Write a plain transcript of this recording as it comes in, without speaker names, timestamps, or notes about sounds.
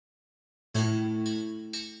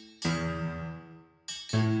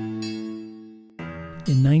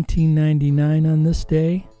In 1999 on this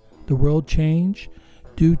day, the world changed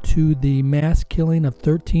due to the mass killing of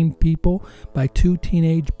 13 people by 2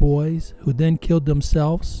 teenage boys who then killed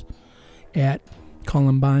themselves at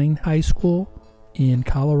Columbine High School in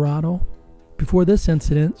Colorado. Before this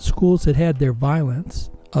incident, schools had had their violence,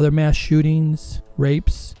 other mass shootings,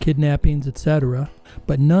 rapes, kidnappings, etc.,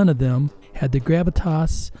 but none of them had the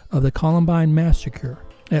gravitas of the Columbine massacre,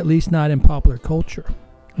 at least not in popular culture.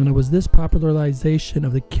 And it was this popularization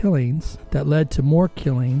of the killings that led to more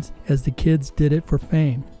killings as the kids did it for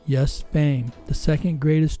fame. Yes, fame, the second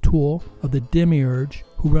greatest tool of the demiurge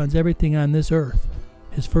who runs everything on this earth.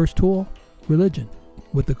 His first tool? Religion.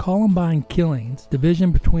 With the Columbine killings,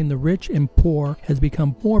 division between the rich and poor has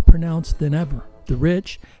become more pronounced than ever. The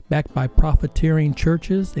rich, backed by profiteering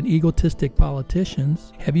churches and egotistic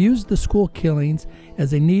politicians, have used the school killings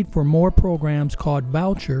as a need for more programs called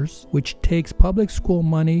vouchers, which takes public school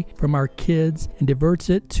money from our kids and diverts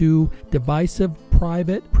it to divisive,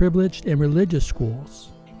 private, privileged, and religious schools.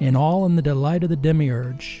 And all in the delight of the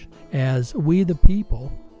demiurge, as we the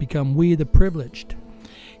people become we the privileged.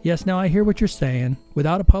 Yes, now I hear what you're saying.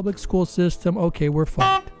 Without a public school system, okay, we're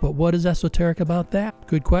fucked. But what is esoteric about that?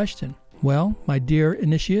 Good question. Well, my dear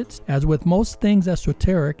initiates, as with most things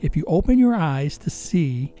esoteric, if you open your eyes to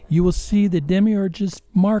see, you will see the demiurge's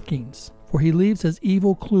markings, for he leaves as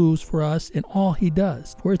evil clues for us in all he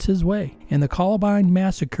does, for it's his way. And the Columbine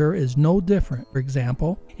massacre is no different. For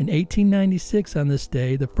example, in 1896 on this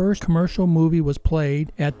day, the first commercial movie was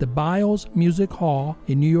played at the Biles Music Hall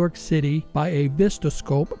in New York City by a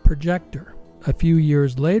Vistascope projector. A few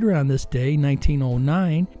years later on this day,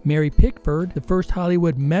 1909, Mary Pickford, the first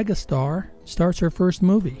Hollywood megastar, starts her first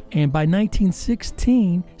movie. And by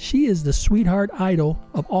 1916, she is the sweetheart idol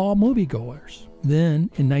of all moviegoers.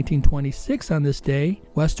 Then, in 1926 on this day,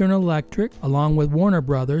 Western Electric, along with Warner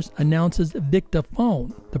Brothers, announces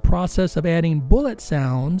Victaphone, the process of adding bullet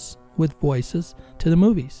sounds with voices to the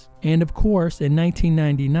movies. And of course, in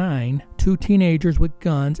 1999, 2 teenagers with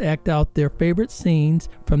guns act out their favorite scenes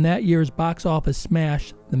from that year's box office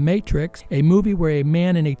smash, The Matrix, a movie where a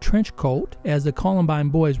man in a trench coat, as the Columbine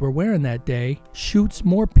boys were wearing that day, shoots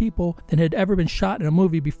more people than had ever been shot in a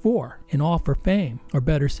movie before, and all for fame, or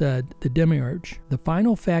better said, the demiurge. The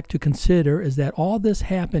final fact to consider is that all this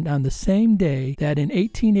happened on the same day that in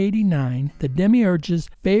 1889, the demiurge's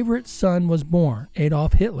favorite son was born,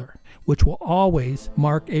 Adolf Hitler, which will always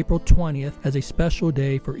mark April 20th as a special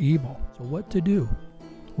day for evil. So what to do?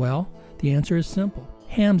 Well, the answer is simple.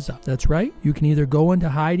 Hamsa. That's right. You can either go into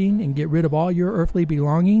hiding and get rid of all your earthly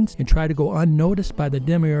belongings and try to go unnoticed by the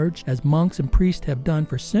demiurge as monks and priests have done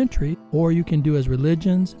for centuries, or you can do as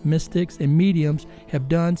religions, mystics, and mediums have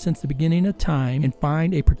done since the beginning of time and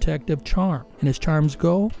find a protective charm. And as charms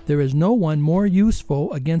go, there is no one more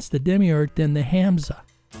useful against the demiurge than the Hamsa,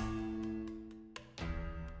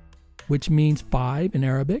 which means 5 in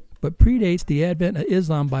Arabic, but predates the advent of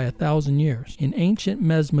Islam by 1,000 years. In ancient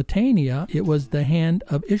Mesopotamia, it was the hand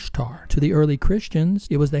of Ishtar. To the early Christians,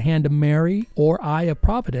 it was the hand of Mary, or Eye of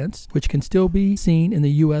Providence, which can still be seen in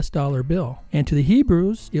the US dollar bill. And to the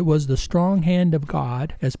Hebrews, it was the strong hand of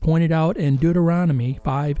God, as pointed out in Deuteronomy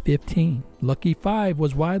 5:15. Lucky 5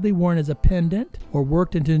 was widely worn as a pendant or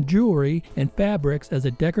worked into jewelry and fabrics as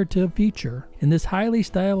a decorative feature, and this highly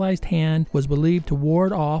stylized hand was believed to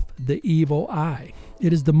ward off the evil eye.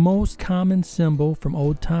 It is the most common symbol from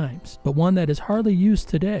old times, but one that is hardly used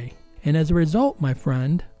today. And as a result, my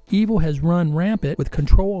friend, evil has run rampant with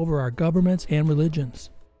control over our governments and religions.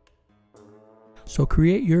 So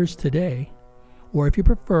create yours today, or if you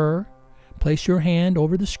prefer, place your hand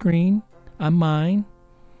over the screen on mine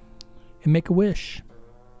and make a wish.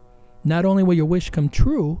 Not only will your wish come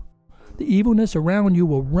true, the evilness around you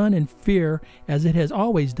will run in fear as it has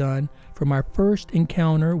always done from our first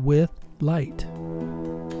encounter with light.